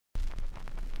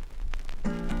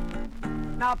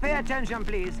Now pay attention,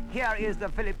 please. Here is the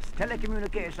Philips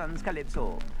Telecommunications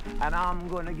Calypso, and I'm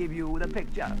gonna give you the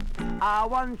picture. I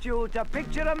want you to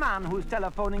picture a man who's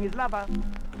telephoning his lover,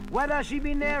 whether she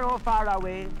be near or far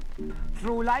away,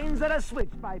 through lines that are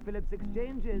switched by Philips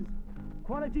exchanges.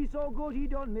 Quality so good he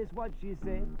don't miss what she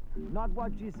say. Not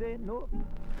what she say, no.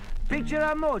 Picture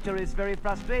a motorist very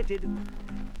frustrated.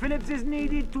 Philips is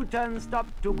needed to turn stop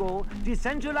to go.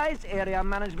 Decentralized area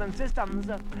management systems.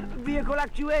 Vehicle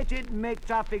actuated, make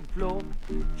traffic flow.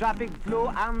 Traffic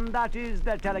flow, and that is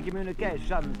the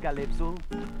Telecommunications Calypso.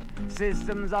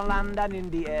 Systems on land and in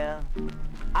the air,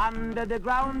 under the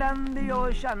ground and the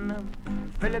ocean.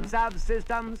 Philips have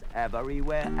systems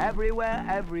everywhere, everywhere,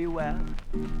 everywhere.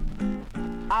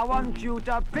 I want you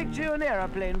to picture an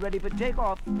aeroplane ready for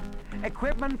takeoff.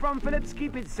 Equipment from Philips,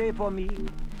 keep it safe for me.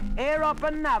 AEROPP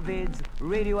and Nav aids,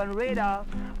 radio and radar,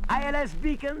 ILS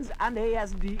beacons and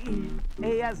A.S.D.E.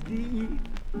 A.S.D.E.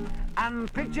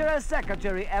 And picture a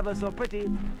secretary ever so pretty.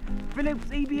 Philips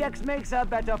EBX makes her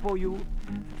better for you.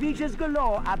 Features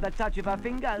galore at the touch of her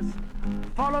fingers.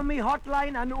 Follow me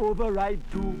hotline and override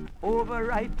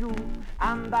too,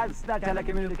 and that's the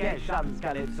Telecommunications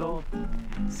Calypso.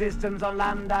 Systems on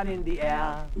land and in the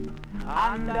air,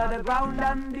 under the ground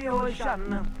and the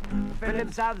ocean.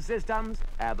 Philips have systems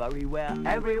everywhere,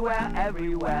 everywhere,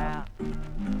 everywhere.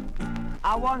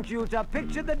 I want you to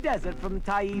picture the desert from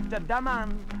Taif to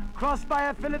Damman, crossed by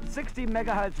a Philips 60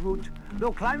 megahertz route.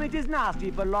 Though climate is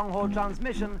nasty for long-haul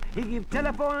transmission, he gives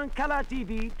telephone and color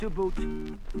TV to boot.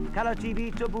 Color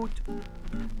TV to boot.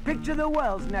 Picture the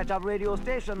world's net of radio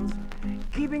stations.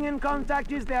 Keeping in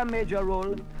contact is their major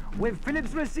role. With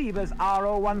Philips receivers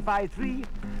RO153,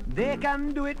 they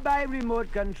can do it by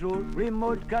remote control.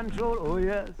 Remote control, oh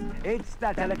yes, it's the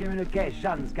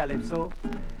Telecommunications Calypso.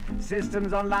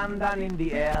 Systems on land and in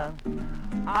the air,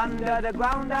 under the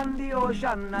ground and the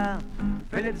ocean.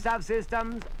 Philips have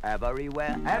systems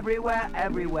everywhere, everywhere,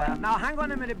 everywhere. Now hang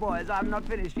on a minute, boys, I'm not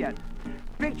finished yet.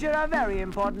 Picture a very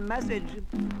important message.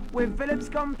 With Philips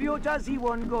computers, he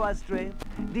won't go astray.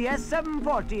 The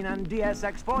S714 and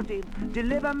DSX40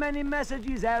 deliver many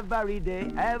messages every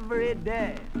day, every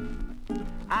day.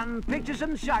 And picture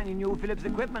some shiny new Philips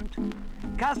equipment.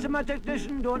 Customer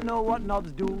technician don't know what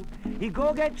knobs do. He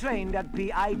go get trained at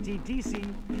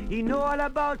PITTC. He know all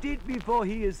about it before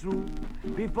he is through.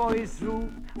 Before he's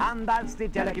through, and that's the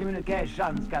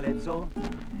Telecommunications Calypso.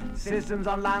 Systems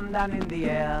on land and in the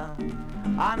air,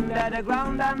 under the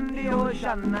ground and the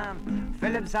ocean.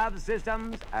 Philips have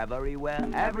systems everywhere,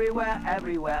 everywhere,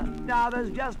 everywhere. Now there's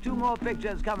just 2 more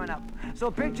pictures coming up.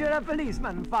 So picture a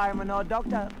policeman, fireman or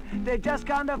doctor. They just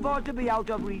can't afford to be out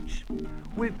of reach.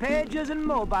 With pages and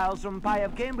mobiles from Pi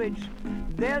of Cambridge,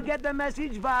 they'll get the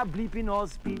message via bleeping or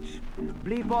speech.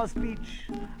 Bleep or speech.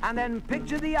 And then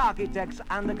picture the architects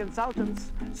and the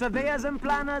consultants, surveyors and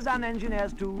planners and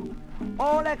engineers too.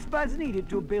 All experts needed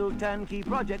to build turnkey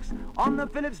projects on the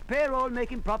Philips payroll,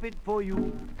 making profit for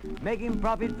you. Making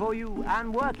profit for you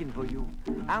and working for you.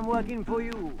 And working for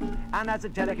you. And that's a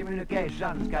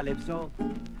Telecommunications Calypso.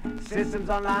 Systems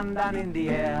on land and in the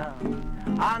air,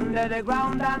 under the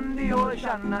ground and the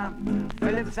ocean.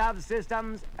 Philips have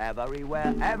systems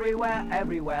everywhere, everywhere,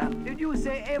 everywhere. Did you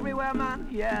say everywhere, man?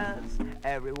 Yes,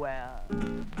 everywhere.